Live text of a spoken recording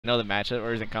know the matchup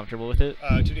or isn't comfortable with it.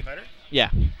 2D fighter?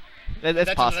 Yeah.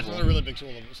 That's possible. That's another really big tool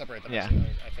to separate them. Yeah.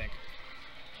 I think.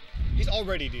 He's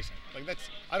already decent. Like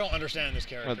I don't understand this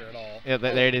character at all. Yeah,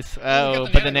 there it is. Oh,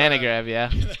 but the Nana grab,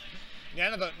 yeah.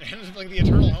 Nana's like the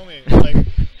eternal homie. Like,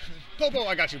 Popo,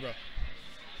 I got you, bro.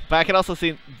 But I could also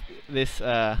see this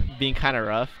being kind of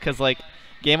rough, because like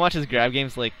Game Watch's grab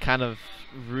game's like kind of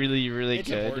really good.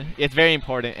 Important. It's very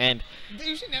important, and Did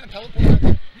you see Nana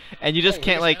teleport? and you just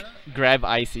can't like grab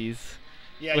ices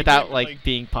without like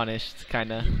being punished,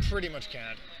 kind of. You pretty much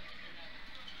can't.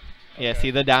 Okay. Yeah,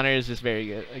 see, the downer is just very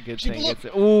good. A good thing. Look,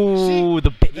 ooh, see,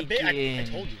 the bacon. I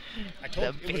told you. I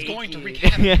told you. It was going to wreak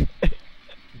havoc.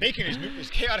 Bacon is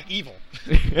chaotic evil.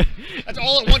 That's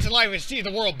all it wants in life, is see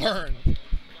the world burn.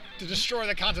 To destroy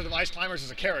the concept of ice climbers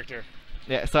as a character.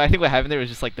 Yeah, so I think what happened there was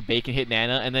just like the bacon hit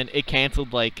Nana, and then it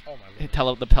canceled like the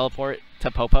teleport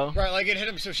to Popo. Right, like it hit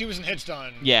him, so she was in hit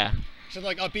stun. Yeah. So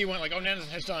like up B went like, oh, Nana's in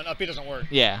hit stun, up B doesn't work.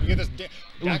 Yeah. You get this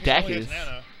Dacus.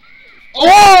 Nana.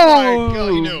 Oh my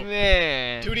God, he knew.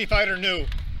 Man. 2D fighter knew.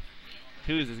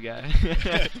 Who is this guy?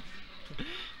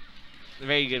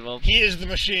 Very good. Well, he is the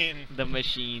machine. The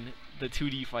machine, the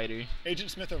 2D fighter.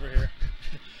 Agent Smith over here.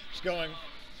 Just going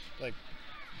like.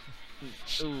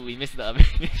 Ooh, he missed the oven.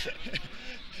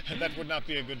 That would not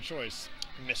be a good choice,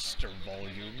 Mr.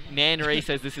 Volume. Nan Ray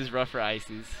says this is rough for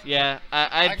Ices. Yeah,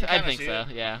 I think so.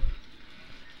 It. Yeah.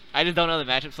 I just don't know the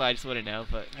matchup, so I just wouldn't know.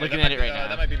 But looking at it right now,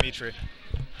 that might be Mitri.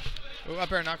 Ooh,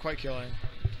 up air not quite killing.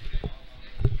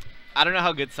 I don't know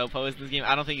how good Sopo is in this game.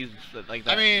 I don't think he's like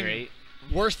that great.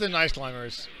 Worse than Ice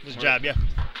Climbers. Just jab, yeah.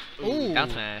 Ooh, down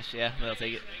smash, yeah. They'll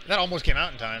take it. That almost came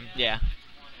out in time. Yeah.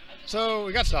 So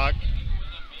we got stock.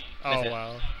 Oh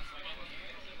wow.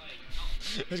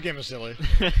 This game is silly.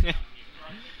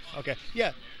 Okay.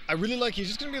 Yeah. I really like. He's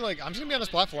just gonna be like. I'm just gonna be on this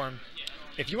platform.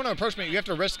 If you want to approach me, you have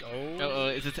to risk.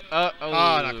 Is it?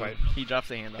 Not quite. He drops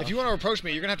the hand off. If you want to approach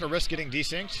me, you're gonna have to risk getting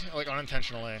desynced, like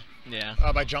unintentionally. Yeah.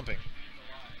 By jumping.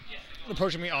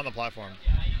 Approaching me on the platform.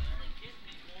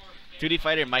 2D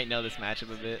fighter might know this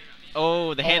matchup a bit.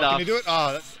 Oh, the handoff. Can he do it?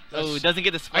 Oh, it doesn't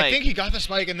get the spike. I think he got the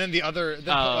spike, and then the other,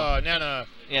 Nana.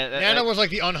 Yeah. Nana was like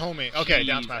the unhomie. Okay,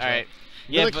 down smash. All right.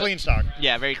 Yeah, really clean stock.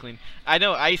 Yeah, very clean. I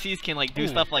know ICs can like do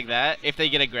stuff like that if they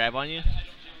get a grab on you.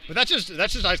 But that's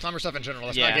just Ice Climber stuff in general.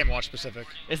 That's not Game Watch specific.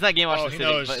 It's not Game Watch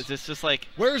specific, but it's just like.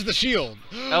 Where's the shield?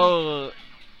 Oh,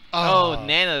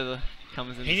 Nana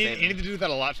comes in. He needed to do that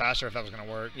a lot faster if that was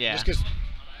gonna work. Yeah. Just because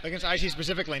against IC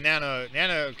specifically, Nana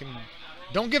can.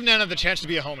 Don't give Nana the chance to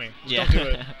be a homie. Just don't do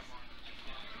it.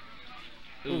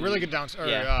 Ooh, really good down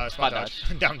spot dodge.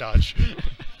 Down dodge.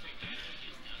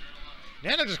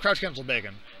 Nana just crouch canceled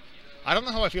bacon. I don't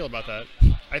know how I feel about that.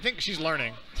 I think she's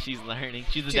learning. She's learning.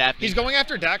 She's adapting. He's going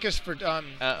after Dacus for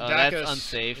Dacus. That's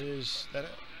unsafe. Is that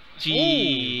it?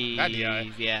 Jeez. Bad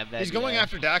DI. Yeah, bad He's going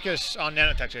after Dacus on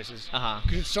nanotech chases.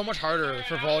 Because it's so much harder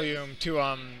for volume to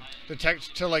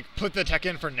like put the tech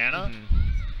in for Nana.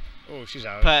 Oh, she's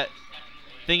out. But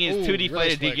thing is, 2D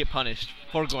fighters do get punished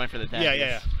for going for the Dacus.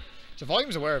 Yeah. So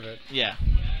volume's aware of it. Yeah.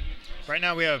 Right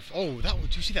now we have. Oh, do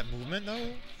you see that movement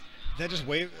though? That just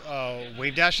wave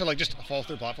dash to like just fall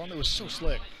through the platform. It was so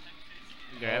slick.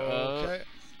 Okay.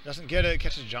 Doesn't get it.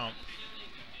 Catches jump.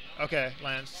 Okay,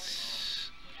 lands.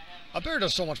 Up air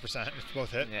does so much percent if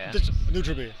both hit. Yeah. Just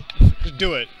neutral B. Just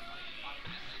do it.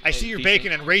 I see your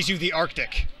bacon and raise you the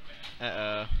Arctic.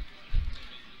 Okay.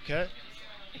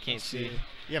 I can't see.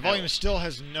 Yeah, volume still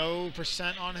has no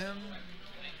percent on him.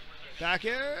 Back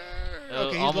air.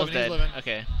 Okay, he's almost living. dead. He's living.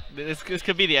 Okay. This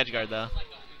could be the edge guard though.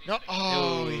 No.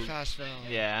 Oh, he fast fell.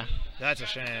 Yeah. That's a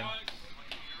shame.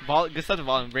 Good stuff to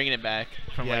volume, bringing it back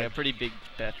from like a pretty big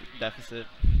deficit.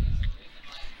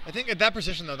 I think at that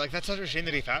position though, like that's such a shame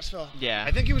that he fast fell. Yeah.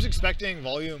 I think he was expecting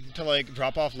volume to like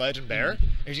drop off ledge and bear.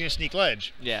 He was gonna sneak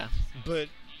ledge. Yeah. But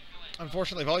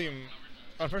unfortunately for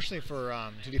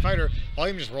 2D fighter,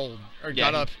 volume just rolled or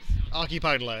got up,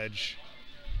 occupied ledge,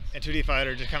 and 2D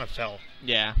fighter just kind of fell.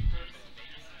 Yeah.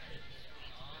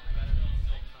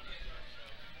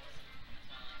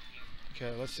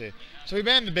 Okay, let's see. So we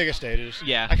banned the biggest stages.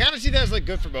 Yeah. I kind of see that as like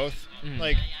good for both.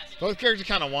 Like both characters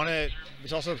kind of want it.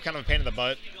 It's also kind of a pain in the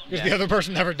butt because the other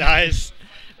person never dies.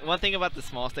 One thing about the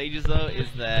small stages though is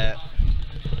that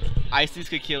ICs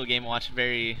could kill Game Watch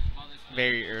very,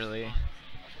 very early,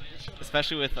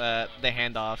 especially with the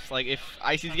handoffs. Like if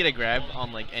ICs get a grab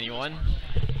on like anyone,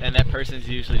 then that person's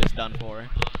usually just done for.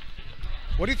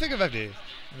 What do you think of FD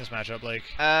in this matchup? Like,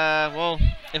 well,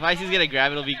 if ICs get a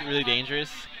grab, it'll be really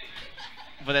dangerous.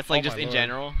 But that's like just in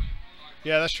general.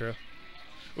 Yeah, that's true.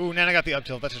 Ooh, Nana got the up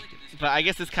tilt. But I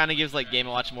guess this kind of gives like Game &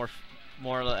 Watch more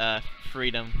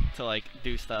freedom to like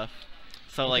do stuff.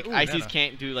 So like Ooh, ICs Nana.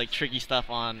 can't do like tricky stuff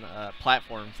on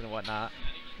platforms and whatnot.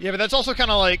 Yeah, but that's also kind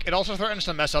of like it also threatens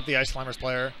to mess up the Ice Climbers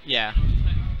player. Yeah.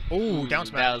 Ooh, down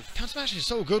smash. Down smash is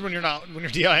so good when you're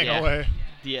DIing away.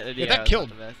 Yeah, that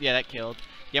killed. Yeah, that killed.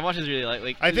 Game Watch is really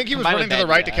like. I think he was running to the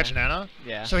right to catch Nana.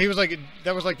 Yeah. So he was like,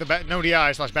 that was like the no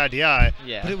DI / bad DI.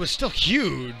 Yeah. But it was still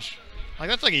huge. Like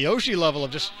that's like a Yoshi level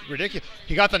of just ridiculous.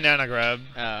 He got the Nana grab.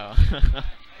 Oh.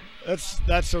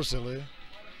 That's so silly.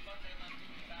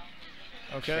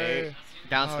 Okay.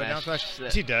 Down smash. Down smash.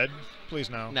 Is he dead? Please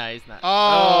no. No, he's not.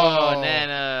 Oh,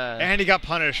 Nana. And he got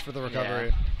punished for the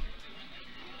recovery.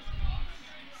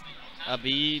 A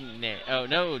B. Oh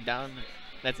no, down.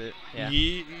 That's it.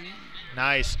 Yeah.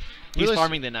 Nice. He's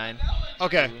farming the 9.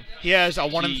 Okay. Ooh. He has a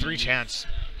 1 in 3 chance.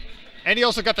 And he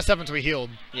also got the 7, so he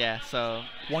healed. Yeah. So.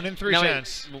 1 in 3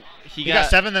 chance. He got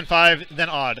 7, then 5, then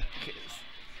odd.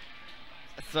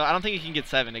 So I don't think he can get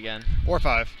 7 again. Or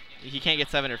 5. He can't get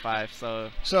 7 or 5.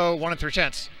 So 1 in 3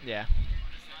 chance. Yeah.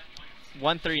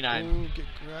 1, 3, 9. Ooh, get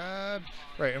grabbed.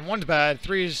 Right, and 1's bad.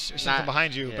 3's something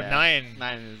behind you, but 9.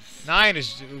 9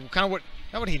 is kind of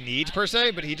not what he needs per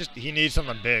se, but he needs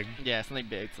something big. Yeah, something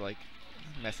big to like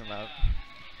mess him up.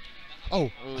 Oh,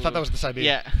 ooh. I thought that was the side B.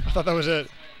 Yeah. I thought that was it.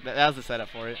 That was the setup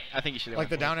for it. I think you should have like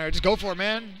the down air. Just go for it,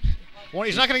 man.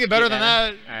 He's not gonna get better than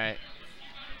that. All right.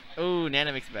 Ooh,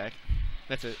 Nana makes it back.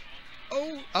 That's it.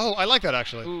 Oh, I like that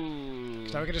actually. Ooh.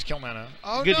 So now we can just kill Nana.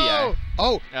 Oh Good no! DI.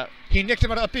 Oh, he nicked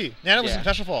him out of up B. Nana was in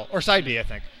special fall or side B, I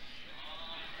think.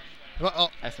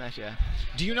 Well, I smash, yeah.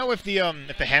 Do you know if the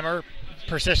hammer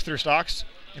persists through stocks?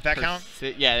 If that counts?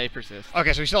 Yeah, they persist.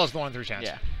 Okay, so he still has the 1 in 3 chance.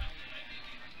 Yeah.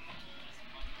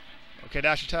 Okay,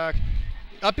 dash attack.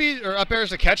 Up B or up air is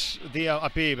to catch the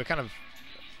up B, but kind of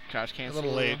crouch cancel. A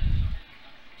little late.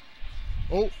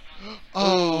 Oh.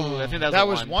 Oh, I think that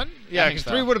was 1? Yeah, because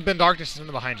 3 would have been darkness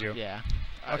and behind you. Yeah.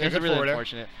 Okay, it's really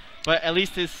unfortunate. But at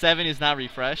least his 7 is not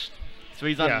refreshed. So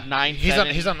he's on 9, he's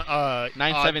 7. He's on 9,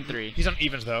 7, 3. He's on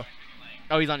evens though.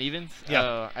 Oh, he's on evens? Yeah.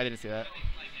 Oh, I didn't see that.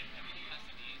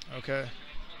 Okay.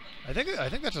 I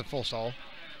think that's a full stall.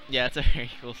 Yeah, it's a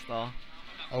very cool stall.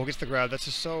 Oh, gets the grab. That's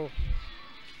just so.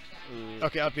 Ooh.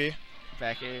 Okay, up B.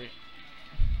 Back air.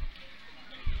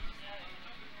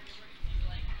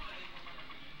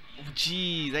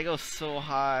 Jeez, that goes so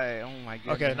high. Oh my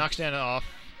goodness. Okay, knocks Nana off.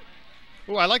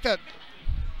 Ooh, I like that.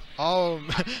 Oh,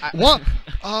 what?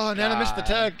 Oh, Nana missed the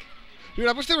tech. Dude,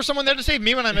 I wish there was someone there to save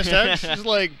me when I missed X. It's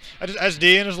like, I just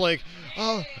SD and it's like,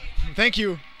 oh, thank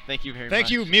you. Thank you very much.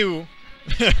 Thank you, Mew.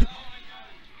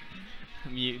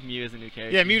 Mew is a new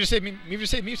character. Yeah, Mew just saved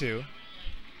Mewtwo.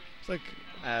 It's like,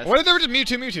 what if there were just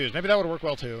Mewtwo's? Maybe that would work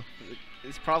well too.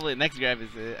 It's probably next grab is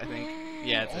it, I think.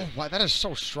 Yeah. It's wow, that is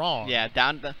so strong. Yeah,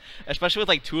 especially with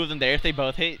like 2 of them there. If they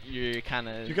both hit, you're kind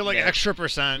of. You get like extra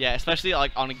 %. Yeah, especially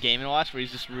like on a Game & Watch where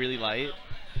he's just really light.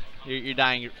 You're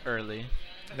dying early.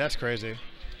 That's crazy.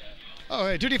 Oh,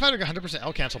 hey, dude, if I got 100%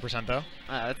 L cancel % though.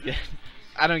 That's good.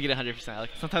 I don't get 100%.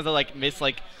 Like sometimes I like miss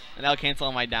like an L cancel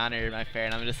on my down or my fair,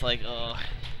 and I'm just like, oh,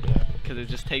 because it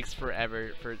just takes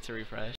forever for it to refresh.